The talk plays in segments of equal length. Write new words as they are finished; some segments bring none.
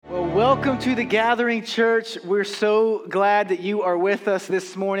Welcome to the Gathering Church. We're so glad that you are with us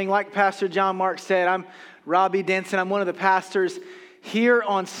this morning. Like Pastor John Mark said, I'm Robbie Denson. I'm one of the pastors here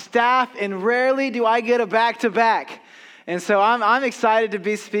on staff, and rarely do I get a back-to-back. And so I'm excited to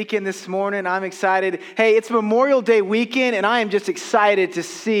be speaking this morning. I'm excited. Hey, it's Memorial Day weekend, and I am just excited to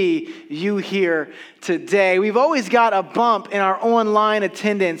see you here today. We've always got a bump in our online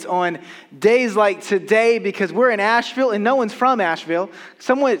attendance on days like today because we're in Asheville, and no one's from Asheville.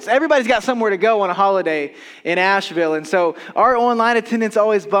 Everybody's got somewhere to go on a holiday in Asheville, and so our online attendance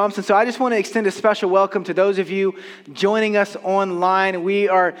always bumps. And so I just want to extend a special welcome to those of you joining us online. We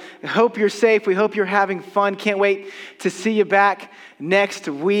hope you're safe. We hope you're having fun. Can't wait to see you back next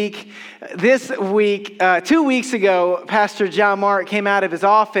week. This week, 2 weeks ago, Pastor John Mark came out of his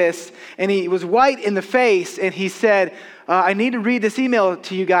office and he was white in the face and he said, I need to read this email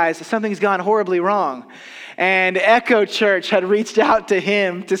to you guys. Something's gone horribly wrong. And Echo Church had reached out to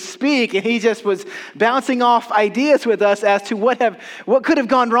him to speak, and he just was bouncing off ideas with us as to what could have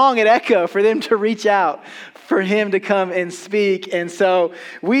gone wrong at Echo for them to reach out for him to come and speak. And so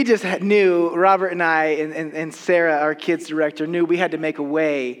we just knew, Robert and I and Sarah, our kids director, knew we had to make a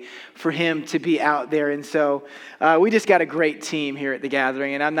way for him to be out there. And so we just got a great team here at the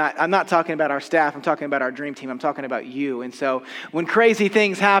Gathering. And I'm not talking about our staff. I'm talking about our dream team. I'm talking about you. And so when crazy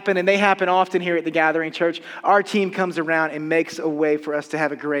things happen, and they happen often here at the Gathering Church, our team comes around and makes a way for us to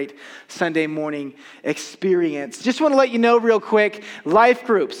have a great Sunday morning experience. Just want to let you know real quick, life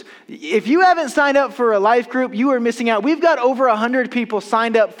groups. If you haven't signed up for a life group, you are missing out. We've got over 100 people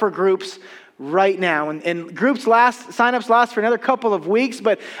signed up for groups right now. And groups sign-ups last for another couple of weeks,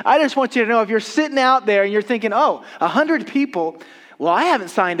 but I just want you to know if you're sitting out there and you're thinking, 100 people, well, I haven't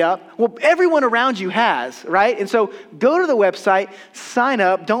signed up. Well, everyone around you has, right? And so go to the website, sign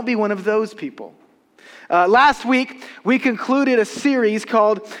up. Don't be one of those people. Last week, we concluded a series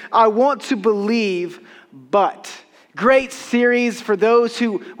called I Want to Believe, But. Great series for those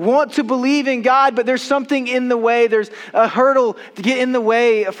who want to believe in God, but there's something in the way. There's a hurdle to get in the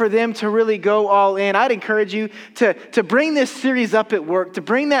way for them to really go all in. I'd encourage you to bring this series up at work, to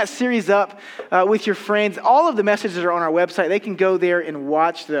bring that series up with your friends. All of the messages are on our website. They can go there and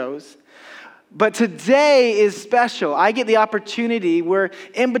watch those. But today is special. I get the opportunity. We're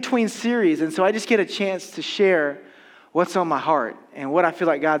in between series, and so I just get a chance to share what's on my heart and what I feel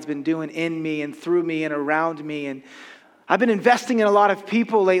like God's been doing in me and through me and around me. And I've been investing in a lot of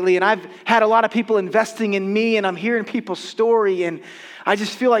people lately, and I've had a lot of people investing in me, and I'm hearing people's story, and I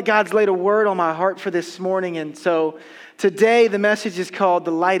just feel like God's laid a word on my heart for this morning. And so today the message is called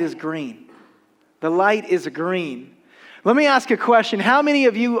The Light is Green. The light is green. Let me ask a question. How many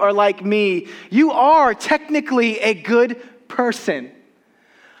of you are like me? You are technically a good person.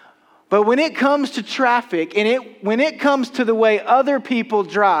 But when it comes to traffic and when it comes to the way other people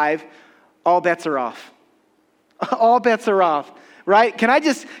drive, all bets are off. All bets are off, right? Can I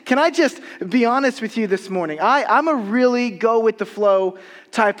just be honest with you this morning? I'm a really go with the flow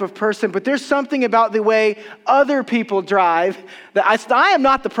type of person, but there's something about the way other people drive that I am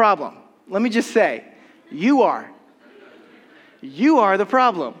not the problem. Let me just say, you are. You are the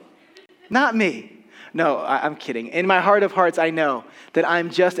problem, not me. No, I'm kidding. In my heart of hearts, I know that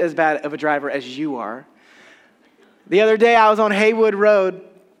I'm just as bad of a driver as you are. The other day, I was on Haywood Road,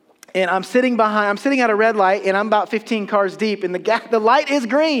 and I'm sitting at a red light, and I'm about 15 cars deep, and the light is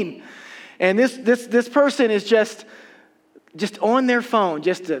green. And this person is just on their phone,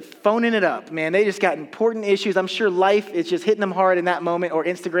 just phoning it up, man. They just got important issues. I'm sure life is just hitting them hard in that moment, or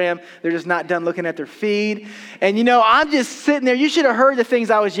Instagram. They're just not done looking at their feed. And I'm just sitting there. You should have heard the things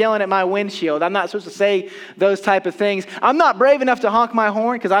I was yelling at my windshield. I'm not supposed to say those type of things. I'm not brave enough to honk my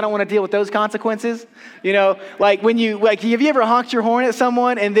horn because I don't want to deal with those consequences. Like have you ever honked your horn at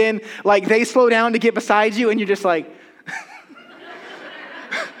someone and then they slow down to get beside you and you're just like,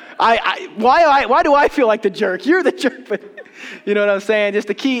 why do I feel like the jerk? You're the jerk, but you know what I'm saying? Just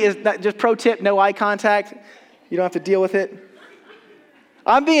the key is just pro tip, no eye contact. You don't have to deal with it.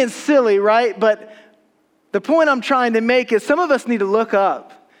 I'm being silly, right? But the point I'm trying to make is some of us need to look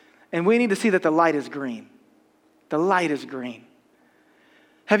up and we need to see that the light is green. The light is green.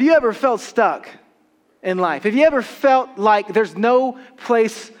 Have you ever felt stuck in life? Have you ever felt like there's no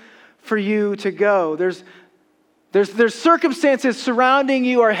place for you to go? There's circumstances surrounding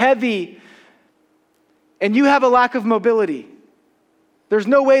you are heavy and you have a lack of mobility. There's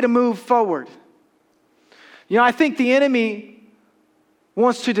no way to move forward. I think the enemy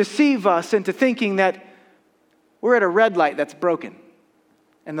wants to deceive us into thinking that we're at a red light that's broken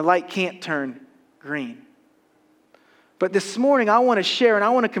and the light can't turn green. But this morning I want to share and I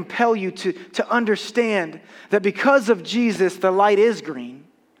want to compel you to understand that because of Jesus, the light is green.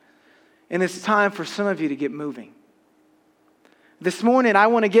 And it's time for some of you to get moving. This morning, I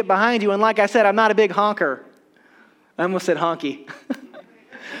want to get behind you. And like I said, I'm not a big honker. I almost said honky.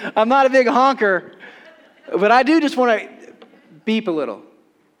 I'm not a big honker, but I do just want to beep a little.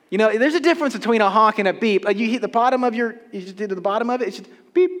 You know, there's a difference between a honk and a beep. You hit the bottom of you just do the bottom of it, it should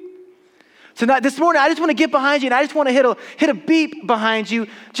beep. So this morning, I just want to get behind you, and I just want to hit a beep behind you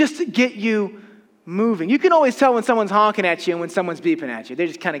just to get you moving. You can always tell when someone's honking at you and when someone's beeping at you. They're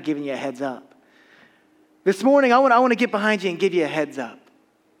just kind of giving you a heads up. This morning, I want to get behind you and give you a heads up.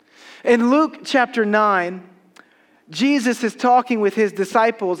 In Luke chapter 9, Jesus is talking with his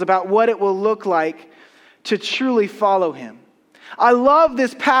disciples about what it will look like to truly follow him. I love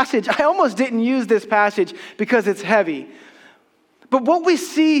this passage. I almost didn't use this passage because it's heavy. But what we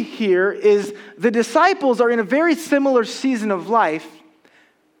see here is the disciples are in a very similar season of life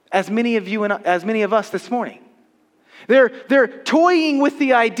as many of you and as many of us this morning. They're toying with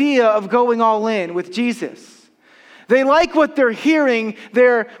the idea of going all in with Jesus. They like what they're hearing.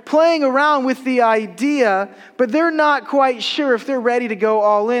 They're playing around with the idea, but they're not quite sure if they're ready to go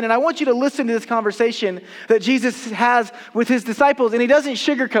all in. And I want you to listen to this conversation that Jesus has with his disciples, and he doesn't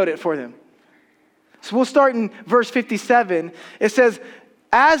sugarcoat it for them. So we'll start in verse 57. It says,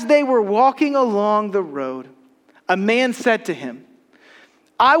 as they were walking along the road, a man said to him,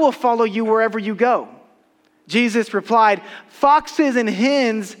 I will follow you wherever you go. Jesus replied, foxes and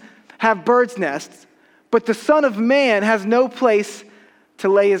hens have birds' nests, but the Son of Man has no place to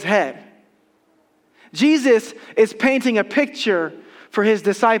lay his head. Jesus is painting a picture for his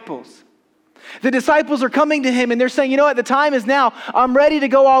disciples. The disciples are coming to him and they're saying, you know what, the time is now. I'm ready to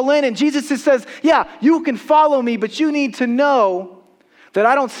go all in. And Jesus says, yeah, you can follow me, but you need to know that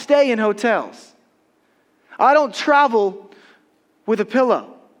I don't stay in hotels. I don't travel with a pillow.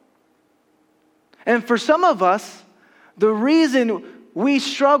 And for some of us, the reason we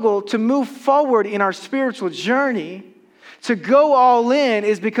struggle to move forward in our spiritual journey, to go all in,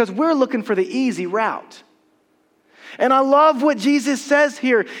 is because we're looking for the easy route. And I love what Jesus says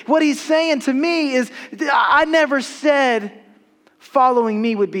here. What he's saying to me is, I never said following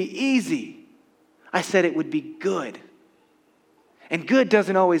me would be easy. I said it would be good. And good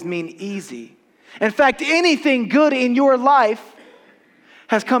doesn't always mean easy. In fact, anything good in your life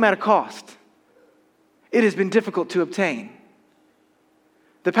has come at a cost. It has been difficult to obtain.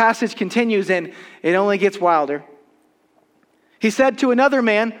 The passage continues and it only gets wilder. He said to another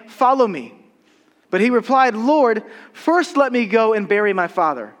man, follow me. But he replied, Lord, first let me go and bury my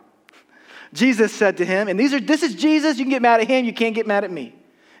father. Jesus said to him, and this is Jesus, you can get mad at him, you can't get mad at me.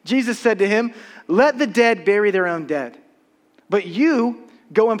 Jesus said to him, let the dead bury their own dead, but you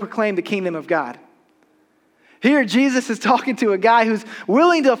go and proclaim the kingdom of God. Here, Jesus is talking to a guy who's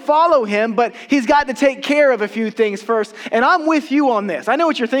willing to follow him, but he's got to take care of a few things first. And I'm with you on this. I know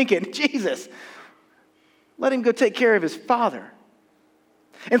what you're thinking. Jesus, let him go take care of his father.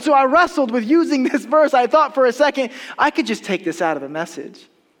 And so I wrestled with using this verse. I thought for a second, I could just take this out of the message.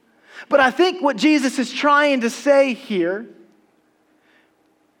 But I think what Jesus is trying to say here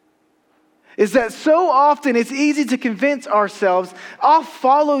is that so often it's easy to convince ourselves, I'll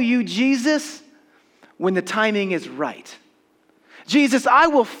follow you, Jesus, when the timing is right. Jesus, I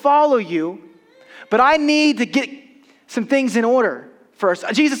will follow you, but I need to get some things in order first.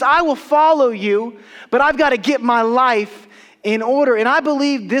 Jesus, I will follow you, but I've got to get my life in order. And I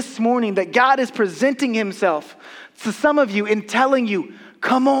believe this morning that God is presenting himself to some of you and telling you,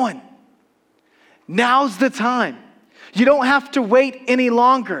 come on, now's the time. You don't have to wait any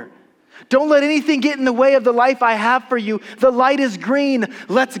longer. Don't let anything get in the way of the life I have for you. The light is green.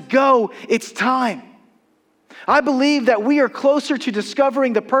 Let's go. It's time. I believe that we are closer to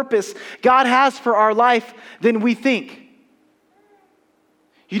discovering the purpose God has for our life than we think.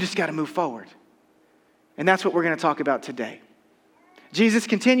 You just got to move forward. And that's what we're going to talk about today. Jesus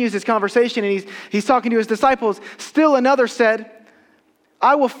continues his conversation and he's talking to his disciples. Still another said,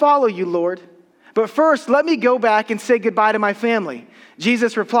 I will follow you, Lord, but first let me go back and say goodbye to my family.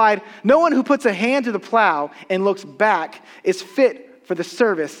 Jesus replied, no one who puts a hand to the plow and looks back is fit for the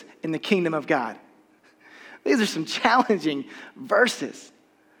service in the kingdom of God. These are some challenging verses.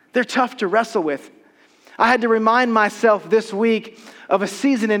 They're tough to wrestle with. I had to remind myself this week of a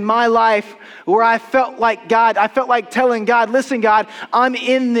season in my life where I felt like telling God, listen, God, I'm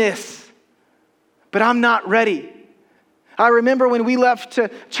in this, but I'm not ready. I remember when we left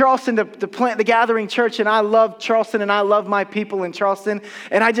to Charleston to plant the Gathering Church, and I love Charleston and I love my people in Charleston.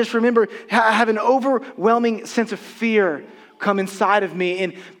 And I just remember having an overwhelming sense of fear come inside of me.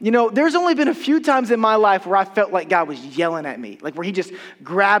 And, there's only been a few times in my life where I felt like God was yelling at me, like where he just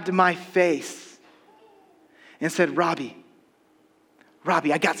grabbed my face and said, Robbie,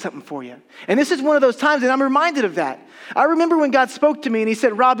 Robbie, I got something for you. And this is one of those times, and I'm reminded of that. I remember when God spoke to me and he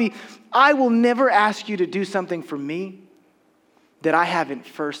said, Robbie, I will never ask you to do something for me that I haven't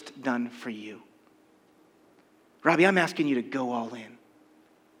first done for you. Robbie, I'm asking you to go all in.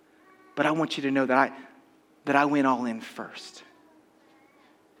 But I want you to know that I went all in first.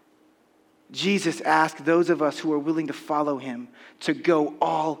 Jesus asked those of us who are willing to follow him to go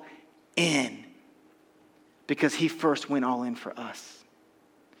all in because he first went all in for us.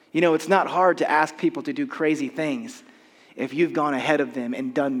 You know, it's not hard to ask people to do crazy things if you've gone ahead of them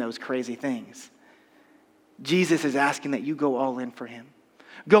and done those crazy things. Jesus is asking that you go all in for him.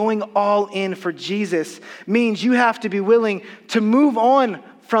 Going all in for Jesus means you have to be willing to move on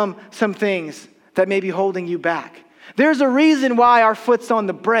from some things that may be holding you back. There's a reason why our foot's on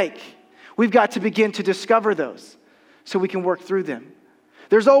the brake. We've got to begin to discover those so we can work through them.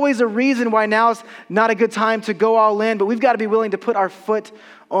 There's always a reason why now's not a good time to go all in, but we've got to be willing to put our foot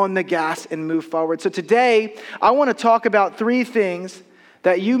on the gas and move forward. So today, I want to talk about 3 things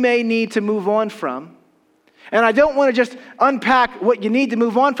that you may need to move on from. And I don't want to just unpack what you need to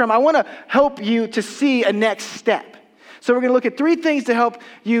move on from. I want to help you to see a next step. So we're going to look at 3 things to help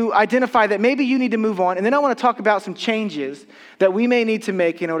you identify that maybe you need to move on. And then I want to talk about some changes that we may need to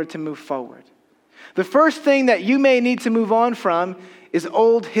make in order to move forward. The first thing that you may need to move on from is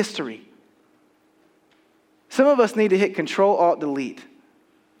old history. Some of us need to hit Control-Alt-Delete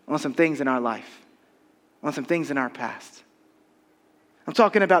on some things in our life, on some things in our past. I'm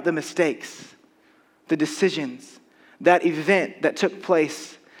talking about the mistakes, the decisions, that event that took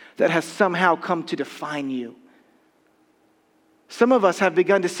place that has somehow come to define you. Some of us have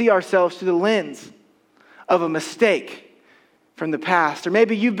begun to see ourselves through the lens of a mistake from the past. Or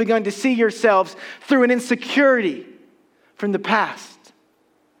maybe you've begun to see yourselves through an insecurity from the past.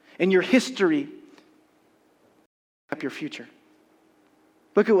 And your history up your future.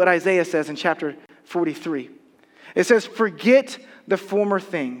 Look at what Isaiah says in chapter 43. It says, forget the former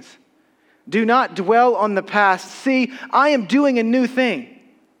things. Do not dwell on the past. See, I am doing a new thing.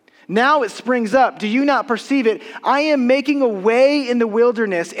 Now it springs up. Do you not perceive it? I am making a way in the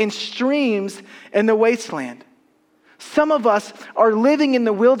wilderness and streams in the wasteland. Some of us are living in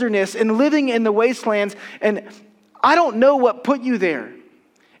the wilderness and living in the wastelands, and I don't know what put you there.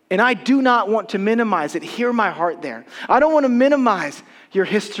 And I do not want to minimize it. Hear my heart there. I don't want to minimize your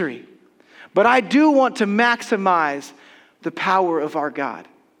history, but I do want to maximize the power of our God.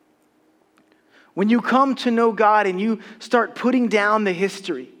 When you come to know God and you start putting down the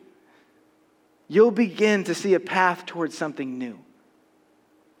history, you'll begin to see a path towards something new.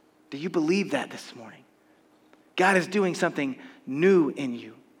 Do you believe that this morning? God is doing something new in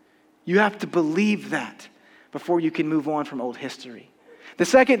you. You have to believe that before you can move on from old history. The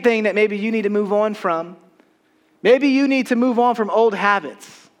second thing that maybe you need to move on from, maybe you need to move on from old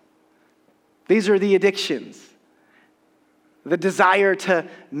habits. These are the addictions, the desire to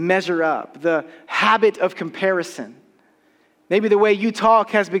measure up, the habit of comparison. Maybe the way you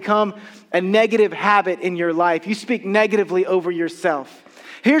talk has become a negative habit in your life. You speak negatively over yourself.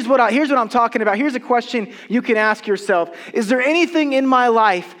 Here's what I'm talking about. Here's a question you can ask yourself. Is there anything in my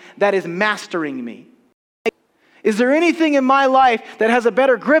life that is mastering me? Is there anything in my life that has a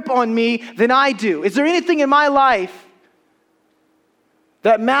better grip on me than I do? Is there anything in my life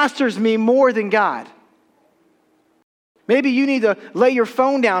that masters me more than God? Maybe you need to lay your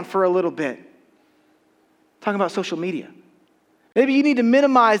phone down for a little bit. Talking about social media. Maybe you need to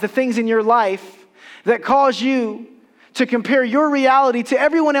minimize the things in your life that cause you to compare your reality to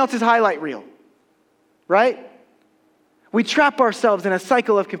everyone else's highlight reel. Right? We trap ourselves in a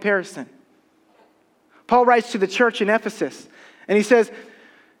cycle of comparison. Paul writes to the church in Ephesus, and he says,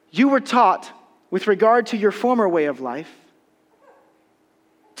 you were taught with regard to your former way of life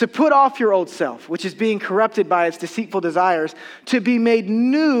to put off your old self, which is being corrupted by its deceitful desires, to be made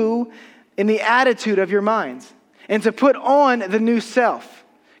new in the attitude of your minds, and to put on the new self,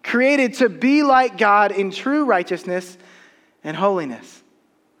 created to be like God in true righteousness and holiness.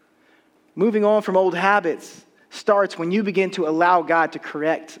 Moving on from old habits starts when you begin to allow God to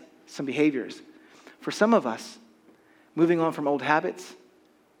correct some behaviors. For some of us, moving on from old habits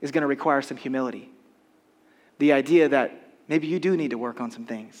is going to require some humility. The idea that maybe you do need to work on some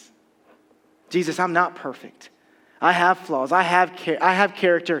things. Jesus, I'm not perfect. I have flaws. I have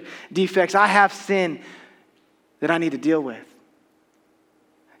character defects. I have sin that I need to deal with.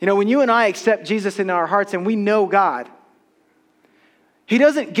 You know, when you and I accept Jesus in our hearts and we know God, He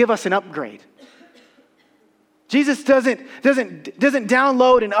doesn't give us an upgrade. Jesus doesn't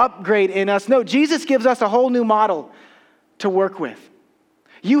download an upgrade in us. No, Jesus gives us a whole new model to work with.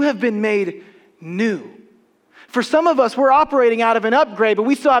 You have been made new. For some of us, we're operating out of an upgrade, but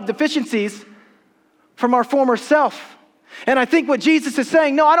we still have deficiencies from our former self. And I think what Jesus is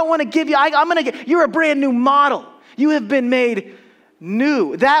saying, no, I don't want to give you, you're a brand new model. You have been made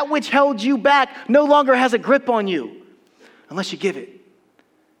new. That which held you back no longer has a grip on you unless you give it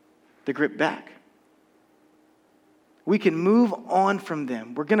the grip back. We can move on from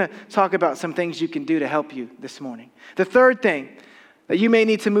them. We're going to talk about some things you can do to help you this morning. The third thing that you may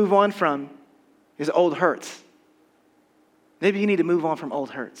need to move on from is old hurts. Maybe you need to move on from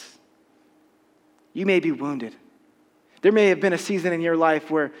old hurts. You may be wounded. There may have been a season in your life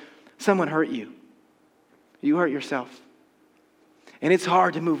where someone hurt you. You hurt yourself. And it's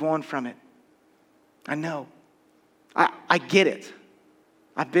hard to move on from it. I know. I get it.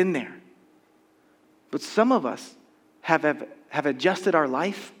 I've been there. But some of us have adjusted our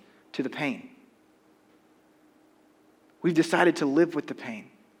life to the pain. We've decided to live with the pain.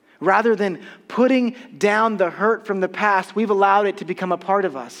 Rather than putting down the hurt from the past, we've allowed it to become a part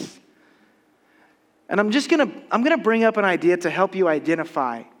of us. And I'm going to bring up an idea to help you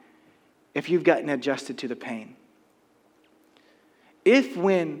identify if you've gotten adjusted to the pain. If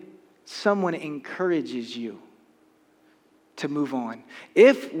when someone encourages you to move on,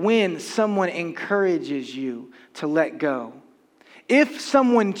 if when someone encourages you to let go, if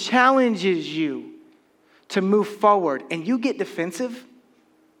someone challenges you to move forward and you get defensive,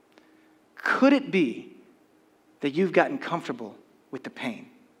 could it be that you've gotten comfortable with the pain?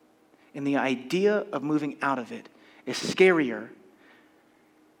 And the idea of moving out of it is scarier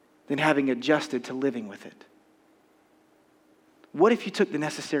than having adjusted to living with it. What if you took the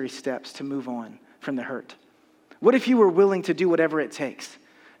necessary steps to move on from the hurt? What if you were willing to do whatever it takes?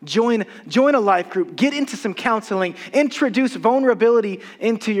 Join a life group, get into some counseling, introduce vulnerability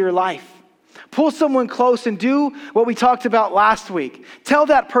into your life. Pull someone close and do what we talked about last week. Tell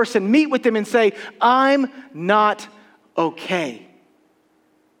that person, meet with them and say, I'm not okay.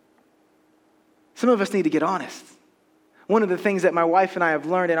 Some of us need to get honest. One of the things that my wife and I have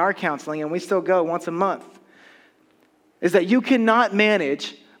learned in our counseling, and we still go once a month, is that you cannot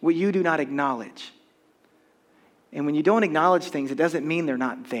manage what you do not acknowledge. And when you don't acknowledge things, it doesn't mean they're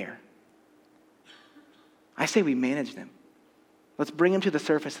not there. I say we manage them. Let's bring them to the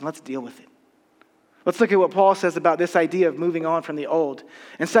surface and let's deal with it. Let's look at what Paul says about this idea of moving on from the old.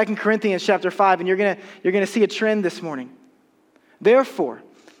 In 2 Corinthians chapter 5, and you're going to see a trend this morning. Therefore,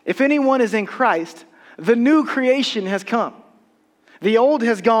 if anyone is in Christ, the new creation has come. The old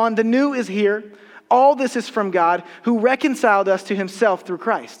has gone, the new is here. All this is from God, who reconciled us to himself through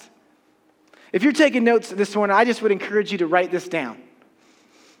Christ. If you're taking notes this morning, I just would encourage you to write this down.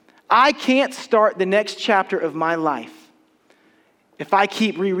 I can't start the next chapter of my life if I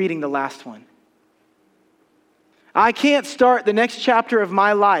keep rereading the last one. I can't start the next chapter of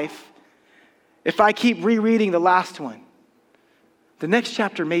my life if I keep rereading the last one. The next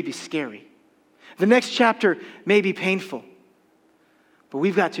chapter may be scary. The next chapter may be painful. But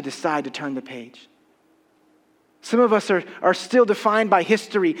we've got to decide to turn the page. Some of us are still defined by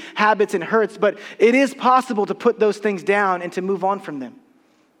history, habits, and hurts, but it is possible to put those things down and to move on from them.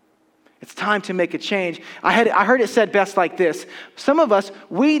 It's time to make a change. I heard it said best like this. Some of us,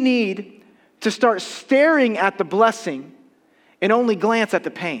 we need to start staring at the blessing and only glance at the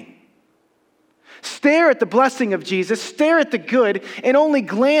pain. Stare at the blessing of Jesus, stare at the good, and only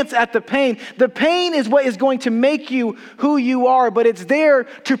glance at the pain. The pain is what is going to make you who you are, but it's there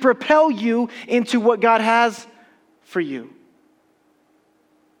to propel you into what God has for you.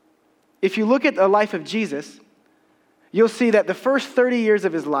 If you look at the life of Jesus, you'll see that the first 30 years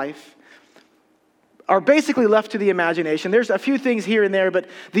of his life are basically left to the imagination. There's a few things here and there, but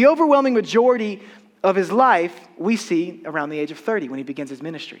the overwhelming majority of his life we see around the age of 30 when he begins his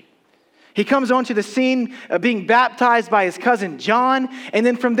ministry. He comes onto the scene being baptized by his cousin John, and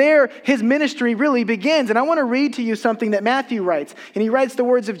then from there, his ministry really begins. And I want to read to you something that Matthew writes. And he writes the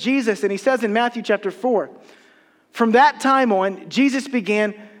words of Jesus, and he says in Matthew chapter 4, from that time on, Jesus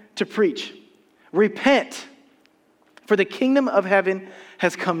began to preach, repent, for the kingdom of heaven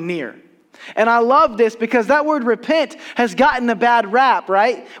has come near. And I love this because that word repent has gotten a bad rap,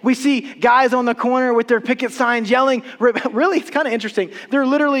 right? We see guys on the corner with their picket signs yelling. Really, it's kind of interesting. They're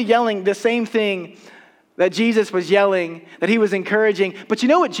literally yelling the same thing that Jesus was yelling, that he was encouraging. But you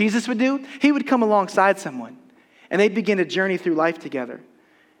know what Jesus would do? He would come alongside someone and they'd begin a journey through life together.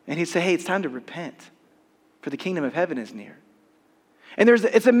 And he'd say, hey, it's time to repent, for the kingdom of heaven is near. And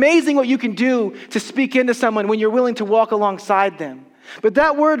it's amazing what you can do to speak into someone when you're willing to walk alongside them. But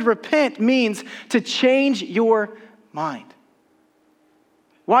that word repent means to change your mind.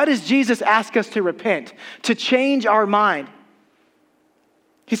 Why does Jesus ask us to repent? To change our mind.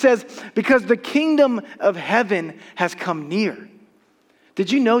 He says, because the kingdom of heaven has come near.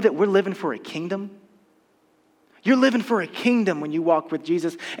 Did you know that we're living for a kingdom? You're living for a kingdom when you walk with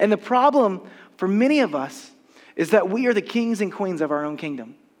Jesus. And the problem for many of us is that we are the kings and queens of our own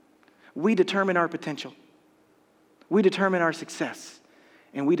kingdom. We determine our potential. We determine our success.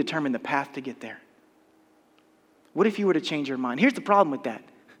 And we determine the path to get there. What if you were to change your mind? Here's the problem with that.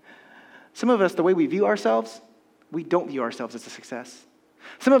 Some of us, the way we view ourselves, we don't view ourselves as a success.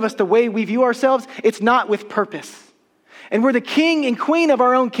 Some of us, the way we view ourselves, it's not with purpose. And we're the king and queen of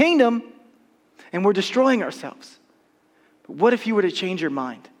our own kingdom, and we're destroying ourselves. But what if you were to change your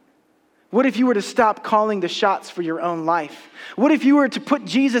mind? What if you were to stop calling the shots for your own life? What if you were to put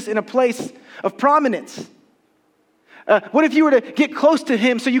Jesus in a place of prominence? What if you were to get close to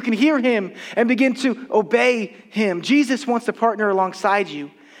him so you can hear him and begin to obey him? Jesus wants to partner alongside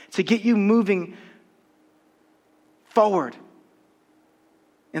you to get you moving forward.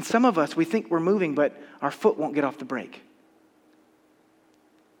 And some of us, we think we're moving, but our foot won't get off the brake.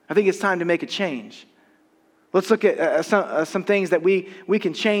 I think it's time to make a change. Let's look at some things that we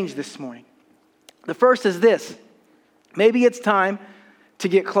can change this morning. The first is this. Maybe it's time to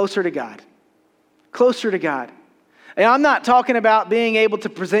get closer to God. Closer to God. And I'm not talking about being able to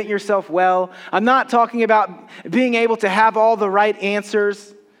present yourself well. I'm not talking about being able to have all the right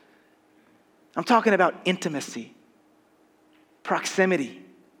answers. I'm talking about intimacy, proximity.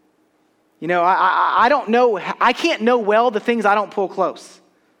 You know, I don't know, I can't know well the things I don't pull close.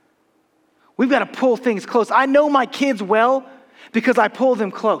 We've got to pull things close. I know my kids well because I pull them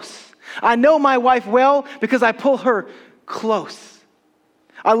close. I know my wife well because I pull her close.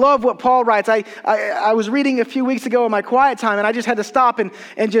 I love what Paul writes. I was reading a few weeks ago in my quiet time, and I just had to stop and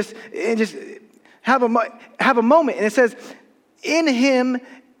just have a moment. And it says, in him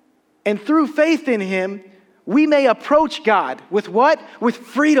and through faith in him, we may approach God with what? With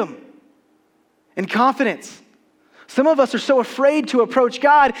freedom and confidence. Some of us are so afraid to approach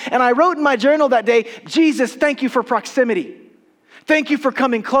God. And I wrote in my journal that day, Jesus, thank you for proximity. Thank you for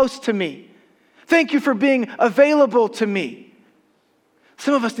coming close to me. Thank you for being available to me.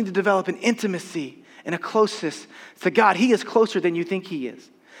 Some of us need to develop an intimacy and a closeness to God. He is closer than you think he is.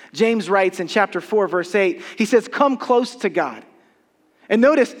 James writes in chapter 4, verse 8, he says, come close to God. And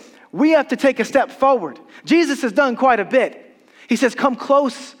notice, we have to take a step forward. Jesus has done quite a bit. He says, come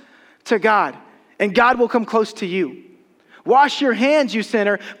close to God, and God will come close to you. Wash your hands, you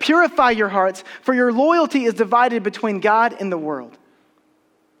sinner. Purify your hearts, for your loyalty is divided between God and the world.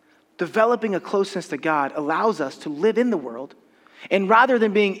 Developing a closeness to God allows us to live in the world, and rather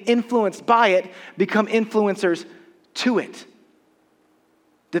than being influenced by it, become influencers to it.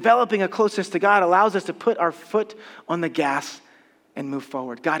 Developing a closeness to God allows us to put our foot on the gas and move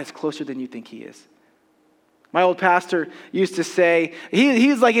forward. God is closer than you think he is. My old pastor used to say,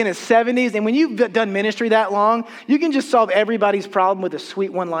 he's like in his 70s, and when you've done ministry that long, you can just solve everybody's problem with a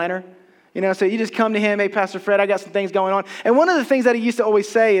sweet one-liner. You know, so you just come to him, hey, Pastor Fred, I got some things going on. And one of the things that he used to always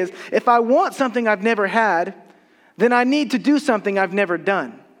say is, if I want something I've never had, then I need to do something I've never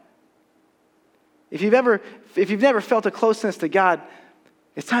done. If you've never felt a closeness to God,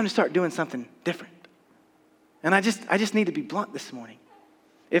 it's time to start doing something different. And I just need to be blunt this morning.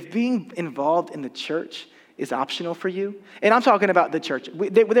 If being involved in the church is optional for you, and I'm talking about the church.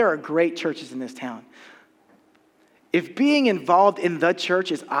 There are great churches in this town. If being involved in the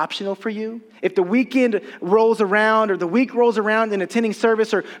church is optional for you, if the weekend rolls around or the week rolls around and attending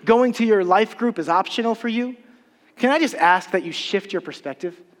service or going to your life group is optional for you, can I just ask that you shift your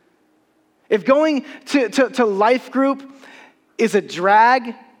perspective? If going to life group is a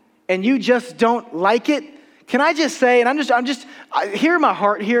drag and you just don't like it, can I just say, and I hear my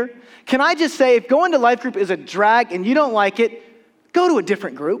heart here, can I just say, if going to life group is a drag and you don't like it, go to a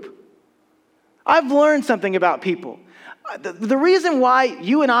different group. I've learned something about people. The reason why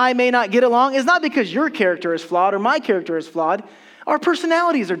you and I may not get along is not because your character is flawed or my character is flawed. Our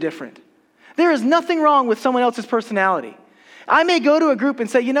personalities are different. There is nothing wrong with someone else's personality. I may go to a group and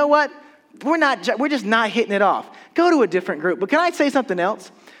say, you know what? We're just not hitting it off. Go to a different group. But can I say something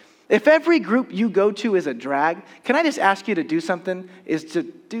else? If every group you go to is a drag, can I just ask you to do something? Is to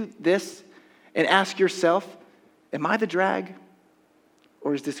do this and ask yourself, am I the drag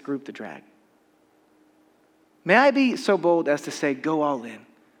or is this group the drag? May I be so bold as to say, go all in.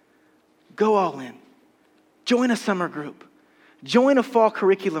 Go all in. Join a summer group. Join a fall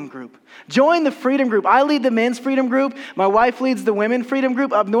curriculum group. Join the freedom group. I lead the men's freedom group. My wife leads the women freedom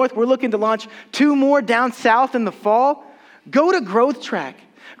group up north. We're looking to launch 2 more down south in the fall. Go to Growth Track.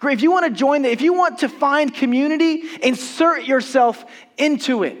 If you want to join, if you want to find community, insert yourself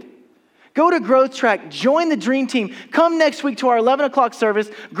into it. Go to Growth Track, join the Dream Team. Come next week to our 11 o'clock service.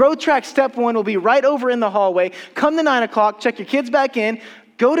 Growth Track Step 1 will be right over in the hallway. Come to 9 o'clock, check your kids back in,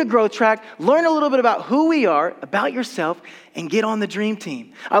 go to Growth Track, learn a little bit about who we are, about yourself, and get on the Dream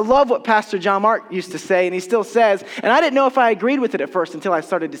Team. I love what Pastor John Mark used to say, and he still says, and I didn't know if I agreed with it at first until I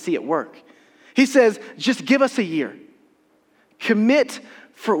started to see it work. He says, just give us a year. Commit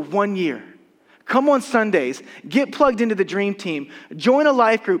for 1 year. Come on Sundays, get plugged into the Dream Team, join a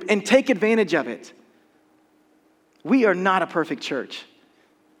life group, and take advantage of it. We are not a perfect church.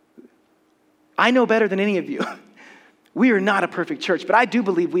 I know better than any of you. We are not a perfect church, but I do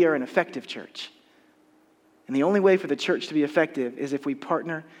believe we are an effective church. And the only way for the church to be effective is if we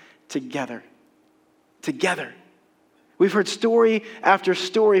partner together. Together. We've heard story after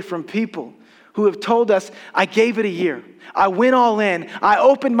story from people who have told us, I gave it a year. I went all in. I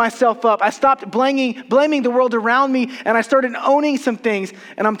opened myself up. I stopped blaming the world around me, and I started owning some things.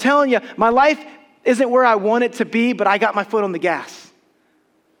 And I'm telling you, my life isn't where I want it to be, but I got my foot on the gas.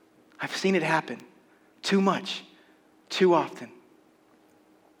 I've seen it happen too much, too often.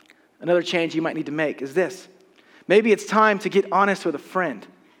 Another change you might need to make is this. Maybe it's time to get honest with a friend.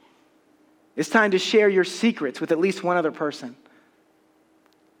 It's time to share your secrets with at least one other person.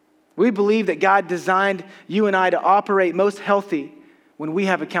 We believe that God designed you and I to operate most healthy when we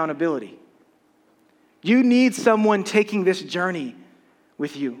have accountability. You need someone taking this journey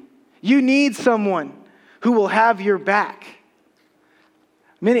with you. You need someone who will have your back.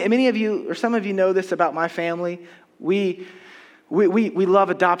 Many of you, or some of you know this about my family. We love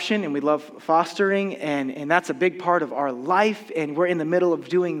adoption and we love fostering, and that's a big part of our life, and we're in the middle of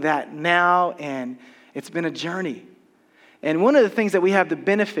doing that now, and it's been a journey. And one of the things that we have the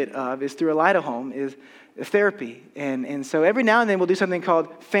benefit of is through Elida Home is therapy. And so every now and then we'll do something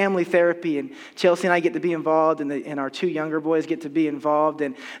called family therapy, and Chelsea and I get to be involved, and our 2 younger boys get to be involved.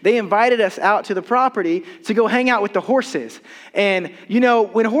 And they invited us out to the property to go hang out with the horses. And, you know,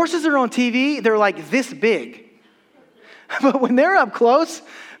 when horses are on TV, they're like this big. But when they're up close,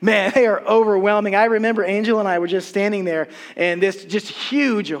 man, they are overwhelming. I remember Angel and I were just standing there, and this just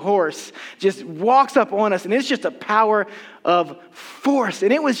huge horse just walks up on us, and it's just a power of force.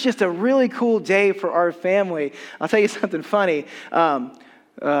 And it was just a really cool day for our family. I'll tell you something funny. How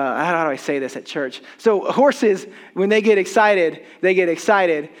do I say this at church? So horses, when they get excited, they get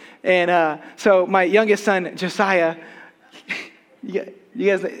excited. And so my youngest son, Josiah, you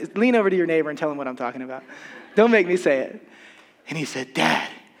guys lean over to your neighbor and tell him what I'm talking about. Don't make me say it. And he said, Dad,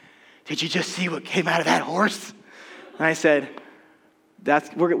 did you just see what came out of that horse? And I said,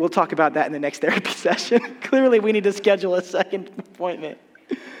 we'll talk about that in the next therapy session. Clearly, we need to schedule a second appointment.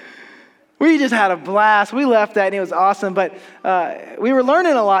 We just had a blast. We left that, and it was awesome. But we were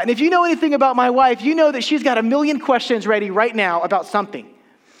learning a lot. And if you know anything about my wife, you know that she's got a million questions ready right now about something.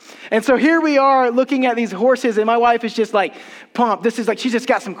 And so here we are looking at these horses, and my wife is just like pumped. This is like, she's just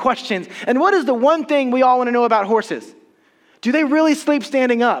got some questions. And what is the one thing we all want to know about horses? Do they really sleep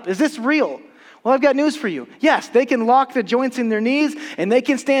standing up? Is this real? Well, I've got news for you. Yes, they can lock the joints in their knees, and they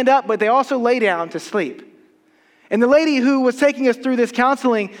can stand up, but they also lay down to sleep. And the lady who was taking us through this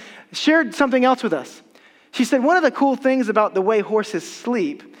counseling shared something else with us. She said, one of the cool things about the way horses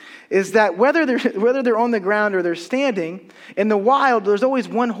sleep is that whether they're on the ground or they're standing, in the wild, there's always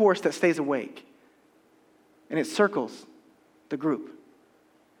one horse that stays awake. And it circles the group.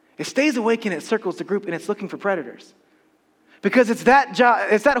 It stays awake and it circles the group, and it's looking for predators. Because it's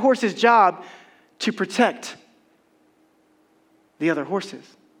that horse's job to protect the other horses.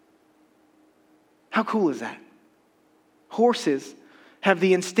 How cool is that? Horses have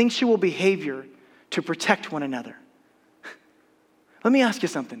the instinctual behavior to protect one another. Let me ask you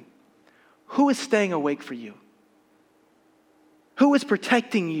something. Who is staying awake for you? Who is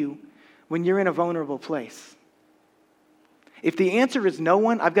protecting you when you're in a vulnerable place? If the answer is no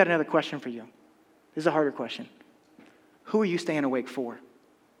one, I've got another question for you. This is a harder question. Who are you staying awake for?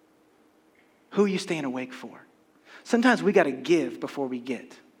 Who are you staying awake for? Sometimes we got to give before we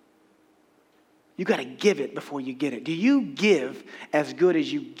get. You got to give it before you get it. Do you give as good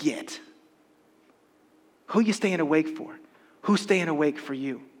as you get? Who are you staying awake for? Who's staying awake for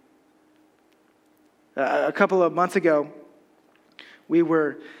you? A couple of months ago, we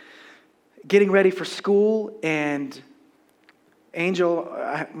were getting ready for school, and Angel,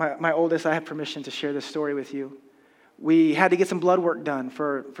 my oldest, I have permission to share this story with you. We had to get some blood work done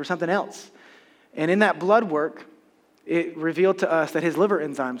for something else. And in that blood work, it revealed to us that his liver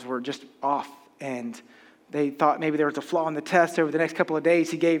enzymes were just off. And they thought maybe there was a flaw in the test. Over the next couple of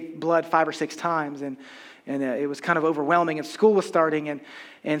days, he gave blood 5 or 6 times. And it was kind of overwhelming. And school was starting.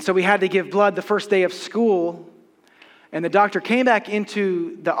 And so we had to give blood the first day of school. And the doctor came back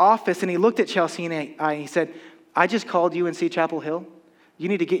into the office and he looked at Chelsea and he said, I just called UNC Chapel Hill. You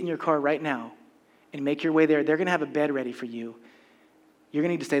need to get in your car right now and make your way there. They're going to have a bed ready for you. You're going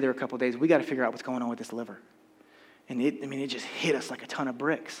to need to stay there a couple of days. We got to figure out what's going on with this liver. And it just hit us like a ton of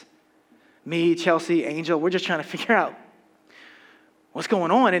bricks. Me, Chelsea, Angel, we're just trying to figure out what's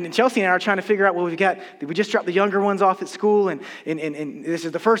going on. And Chelsea and I are trying to figure out, did we just drop the younger ones off at school? And this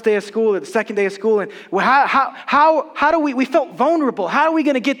is the first day of school or the second day of school. And how do we felt vulnerable. How are we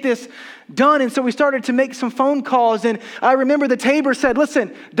going to get this done? And so we started to make some phone calls. And I remember the Tabor said,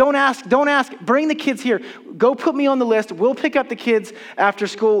 listen, don't ask, bring the kids here. Go put me on the list. We'll pick up the kids after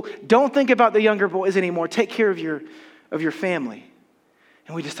school. Don't think about the younger boys anymore. Take care of your family.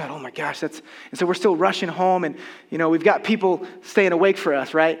 And we just thought, oh my gosh, and so we're still rushing home and, we've got people staying awake for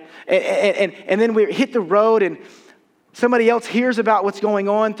us, right? And then we hit the road and somebody else hears about what's going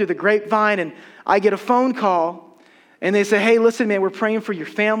on through the grapevine and I get a phone call and they say, hey, listen, man, we're praying for your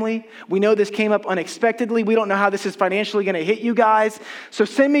family. We know this came up unexpectedly. We don't know how this is financially going to hit you guys. So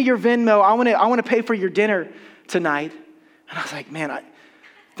send me your Venmo. I want to pay for your dinner tonight. And I was like, man,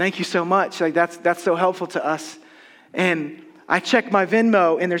 thank you so much. Like that's so helpful to us. And I checked my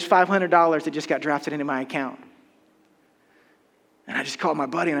Venmo, and there's $500 that just got drafted into my account. And I just called my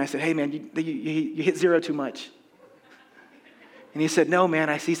buddy, and I said, hey, man, you hit zero too much. And he said, no,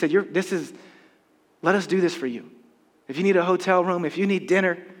 man. He said, let us do this for you. If you need a hotel room, if you need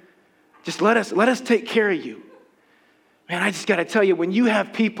dinner, just let us take care of you. Man, I just got to tell you, when you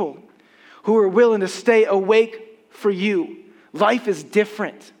have people who are willing to stay awake for you, life is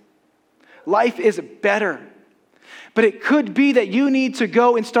different. Life is better. But it could be that you need to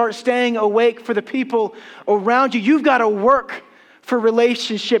go and start staying awake for the people around you. You've got to work for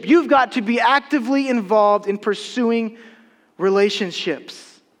relationship. You've got to be actively involved in pursuing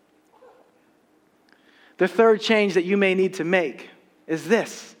relationships. The third change that you may need to make is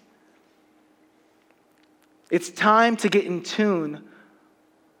this. It's time to get in tune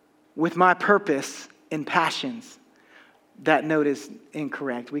with my purpose and passions. That note is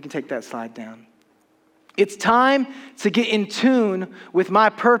incorrect. We can take that slide down. It's time to get in tune with my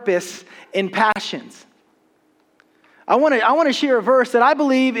purpose and passions. I want to share a verse that I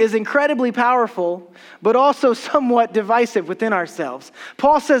believe is incredibly powerful, but also somewhat divisive within ourselves.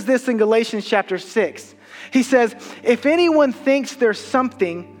 Paul says this in Galatians chapter 6. He says, if anyone thinks there's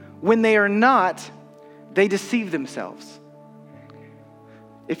something when they are not, they deceive themselves.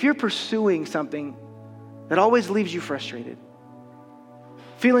 If you're pursuing something that always leaves you frustrated,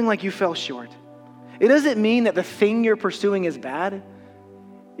 feeling like you fell short, it doesn't mean that the thing you're pursuing is bad.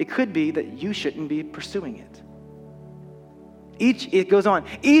 It could be that you shouldn't be pursuing it. It goes on.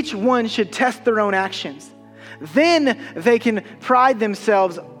 Each one should test their own actions. Then they can take pride in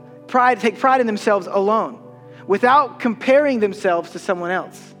themselves alone without comparing themselves to someone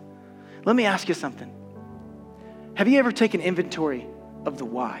else. Let me ask you something. Have you ever taken inventory of the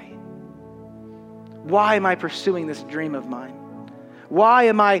why? Why am I pursuing this dream of mine? Why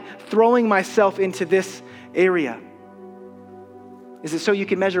am I throwing myself into this area? Is it so you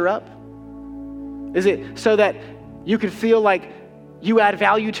can measure up? Is it so that you can feel like you add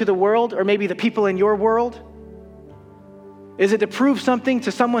value to the world or maybe the people in your world? Is it to prove something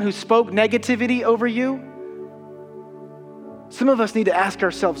to someone who spoke negativity over you? Some of us need to ask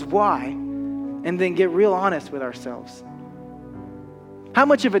ourselves why and then get real honest with ourselves. How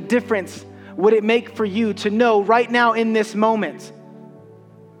much of a difference would it make for you to know right now in this moment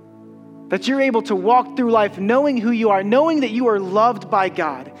that you're able to walk through life knowing who you are, knowing that you are loved by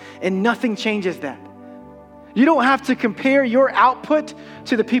God, and nothing changes that? You don't have to compare your output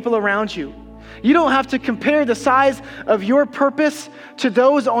to the people around you. You don't have to compare the size of your purpose to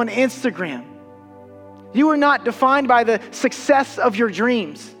those on Instagram. You are not defined by the success of your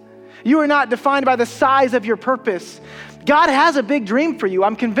dreams. You are not defined by the size of your purpose. God has a big dream for you,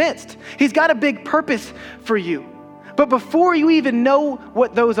 I'm convinced. He's got a big purpose for you. But before you even know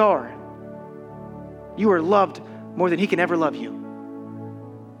what those are, you are loved more than He can ever love you.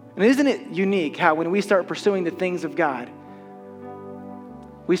 And isn't it unique how when we start pursuing the things of God,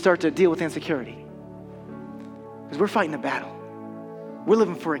 we start to deal with insecurity? Because we're fighting a battle. We're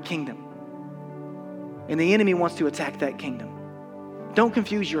living for a kingdom. And the enemy wants to attack that kingdom. Don't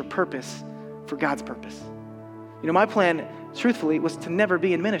confuse your purpose for God's purpose. My plan, truthfully, was to never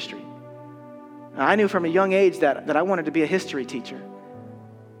be in ministry. I knew from a young age that I wanted to be a history teacher.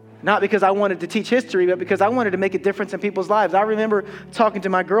 Not because I wanted to teach history, but because I wanted to make a difference in people's lives. I remember talking to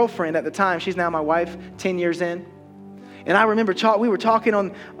my girlfriend at the time. She's now my wife, 10 years in. And I remember we were talking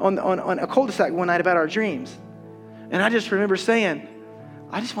on a cul-de-sac one night about our dreams. And I just remember saying,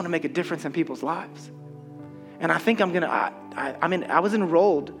 I just want to make a difference in people's lives. And I think I was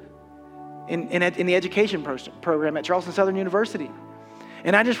enrolled in the education program at Charleston Southern University.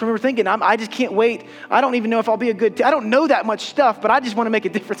 And I just remember thinking, I just can't wait. I don't even know if I'll be I don't know that much stuff, but I just want to make a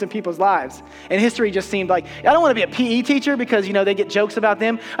difference in people's lives. And history just seemed like, I don't want to be a PE teacher because, they get jokes about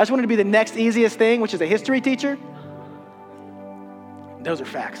them. I just wanted to be the next easiest thing, which is a history teacher. Those are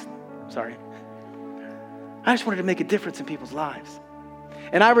facts. Sorry. I just wanted to make a difference in people's lives.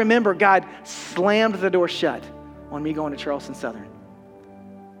 And I remember God slammed the door shut on me going to Charleston Southern.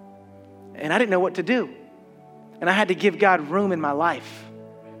 And I didn't know what to do. And I had to give God room in my life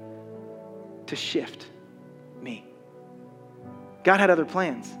to shift me. God had other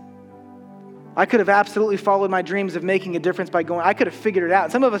plans. I could have absolutely followed my dreams of making a difference by going. I could have figured it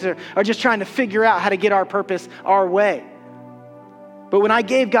out. Some of us are just trying to figure out how to get our purpose our way. But when I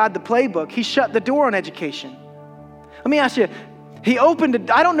gave God the playbook, he shut the door on education. Let me ask you, he opened it.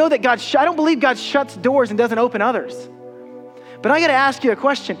 I don't believe God shuts doors and doesn't open others. But I got to ask you a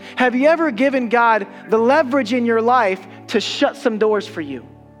question. Have you ever given God the leverage in your life to shut some doors for you?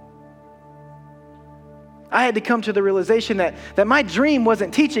 I had to come to the realization that my dream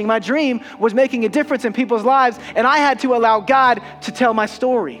wasn't teaching. My dream was making a difference in people's lives, and I had to allow God to tell my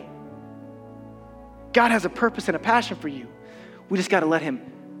story. God has a purpose and a passion for you. We just got to let him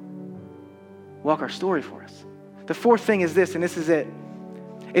walk our story for us. The fourth thing is this, and this is it.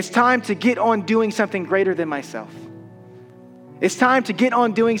 It's time to get on doing something greater than myself. It's time to get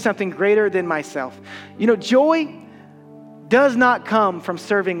on doing something greater than myself. Joy does not come from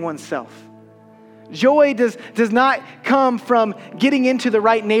serving oneself. Joy does not come from getting into the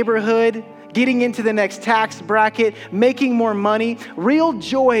right neighborhood, getting into the next tax bracket, making more money. Real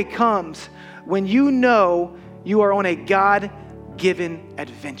joy comes when you know you are on a God-given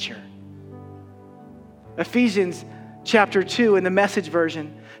adventure. Ephesians chapter 2 in the Message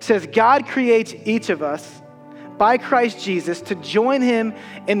version says, God creates each of us by Christ Jesus to join him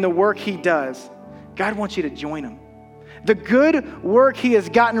in the work he does. God wants you to join him. The good work he has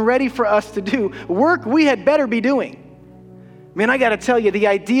gotten ready for us to do, work we had better be doing. Man, I got to tell you, the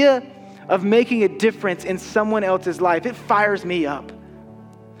idea of making a difference in someone else's life, it fires me up.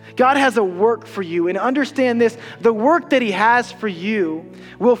 God has a work for you, and understand this, the work that he has for you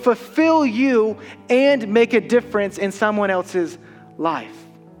will fulfill you and make a difference in someone else's life.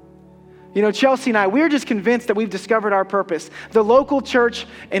 Chelsea and I, we're just convinced that we've discovered our purpose. The local church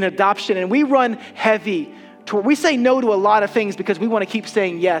in adoption, and we run heavy. We say no to a lot of things because we want to keep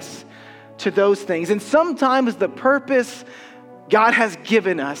saying yes to those things. And sometimes the purpose God has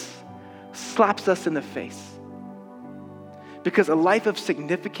given us slaps us in the face. Because a life of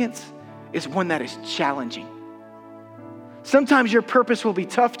significance is one that is challenging. Sometimes your purpose will be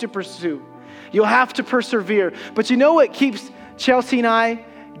tough to pursue. You'll have to persevere. But you know what keeps Chelsea and I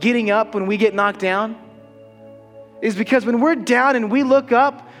getting up when we get knocked down? Is because when we're down and we look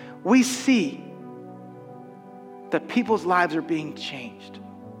up, we see that people's lives are being changed.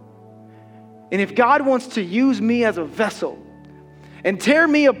 And if God wants to use me as a vessel and tear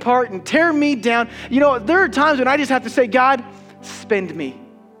me apart and tear me down, there are times when I just have to say, God, spend me.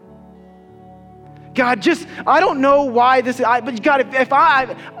 God, I don't know why but God, if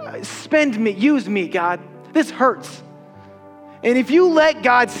I spend me, use me, God. This hurts. And if you let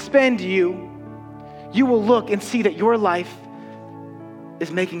God spend you, you will look and see that your life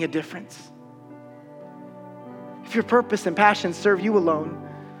is making a difference. If your purpose and passion serve you alone,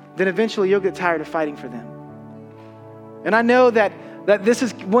 then eventually you'll get tired of fighting for them. And I know that this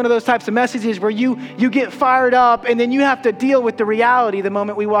is one of those types of messages where you get fired up and then you have to deal with the reality the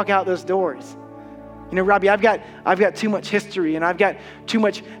moment we walk out those doors. Robbie, I've got too much history, and I've got too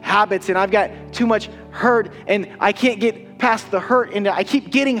much habits, and I've got too much hurt, and I can't get past the hurt, and I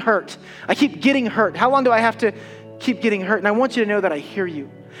keep getting hurt. I keep getting hurt. How long do I have to keep getting hurt? And I want you to know that I hear you.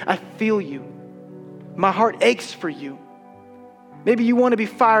 I feel you. My heart aches for you. Maybe you want to be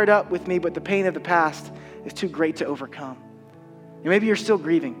fired up with me, but the pain of the past is too great to overcome. And maybe you're still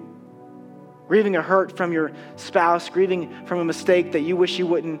grieving a hurt from your spouse, grieving from a mistake that you wish you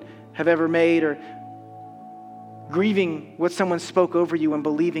wouldn't have ever made, or grieving what someone spoke over you and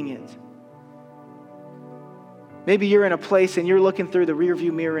believing it. Maybe you're in a place and you're looking through the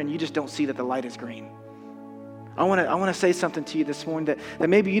rearview mirror and you just don't see that the light is green. I want to say something to you this morning that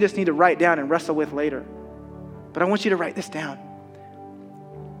maybe you just need to write down and wrestle with later. But I want you to write this down.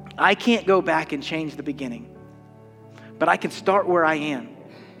 I can't go back and change the beginning, but I can start where I am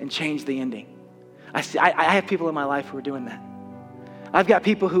and change the ending. I have people in my life who are doing that. I've got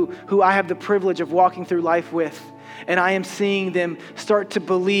people who I have the privilege of walking through life with, and I am seeing them start to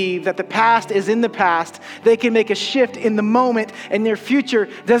believe that the past is in the past. They can make a shift in the moment, and their future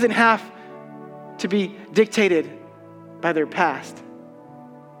doesn't have to be dictated by their past.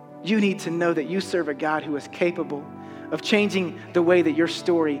 You need to know that you serve a God who is capable of changing the way that your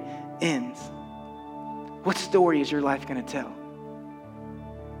story ends. What story is your life going to tell?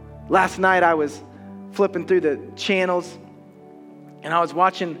 Last night I was flipping through the channels and I was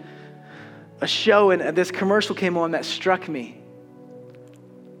watching a show, and this commercial came on that struck me.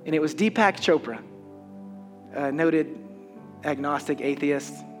 And it was Deepak Chopra, a noted agnostic,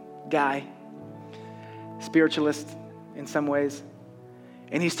 atheist guy, spiritualist in some ways.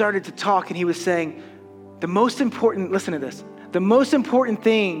 And he started to talk and he was saying, listen to this, the most important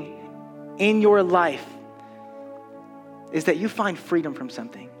thing in your life is that you find freedom from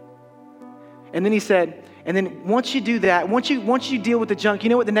something. And then he said, and then once you do that, once you deal with the junk, you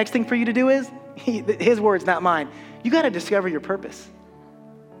know what the next thing for you to do is? His words, not mine. You got to discover your purpose.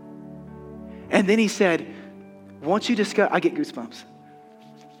 And then he said, once you discover, I get goosebumps.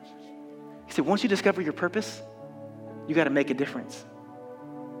 He said, once you discover your purpose, you got to make a difference.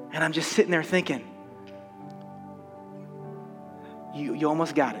 And I'm just sitting there thinking, you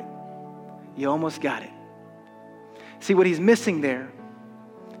almost got it. You almost got it. See, what he's missing there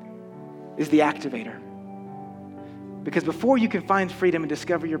is the activator. Because before you can find freedom and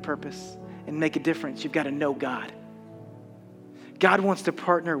discover your purpose and make a difference, you've got to know God. God wants to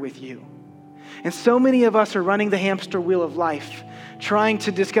partner with you. And so many of us are running the hamster wheel of life, trying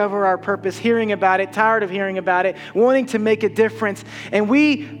to discover our purpose, hearing about it, tired of hearing about it, wanting to make a difference. And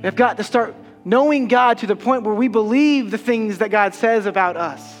we have got to start knowing God to the point where we believe the things that God says about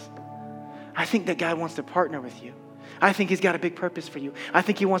us. I think that God wants to partner with you. I think he's got a big purpose for you. I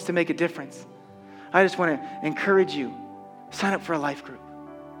think he wants to make a difference. I just want to encourage you, sign up for a life group.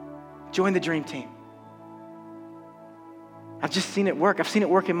 Join the dream team. I've just seen it work. I've seen it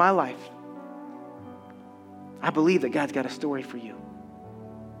work in my life. I believe that God's got a story for you.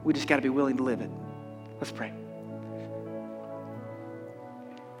 We just got to be willing to live it. Let's pray.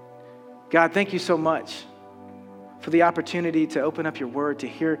 God, thank you so much for the opportunity to open up your word, to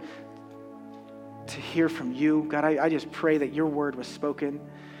hear from you. God, I just pray that your word was spoken,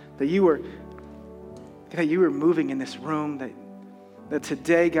 that you were moving in this room, that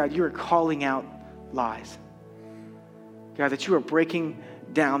today, God, you are calling out lies. God, that you are breaking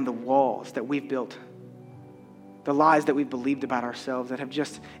down the walls that we've built, the lies that we've believed about ourselves that have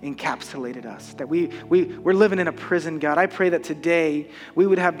just encapsulated us, that we're living in a prison, God. I pray that today we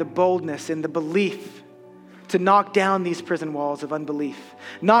would have the boldness and the belief to knock down these prison walls of unbelief,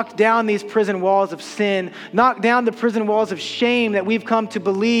 knock down these prison walls of sin, knock down the prison walls of shame that we've come to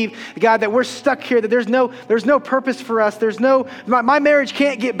believe, God, that we're stuck here, that there's no purpose for us. My marriage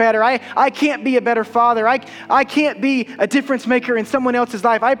can't get better. I can't be a better father. I can't be a difference maker in someone else's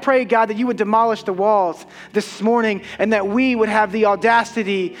life. I pray, God, that you would demolish the walls this morning and that we would have the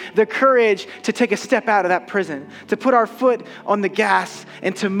audacity, the courage to take a step out of that prison, to put our foot on the gas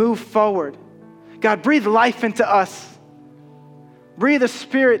and to move forward. God, breathe life into us. Breathe a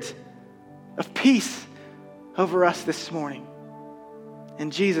spirit of peace over us this morning.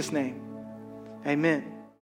 In Jesus' name, amen.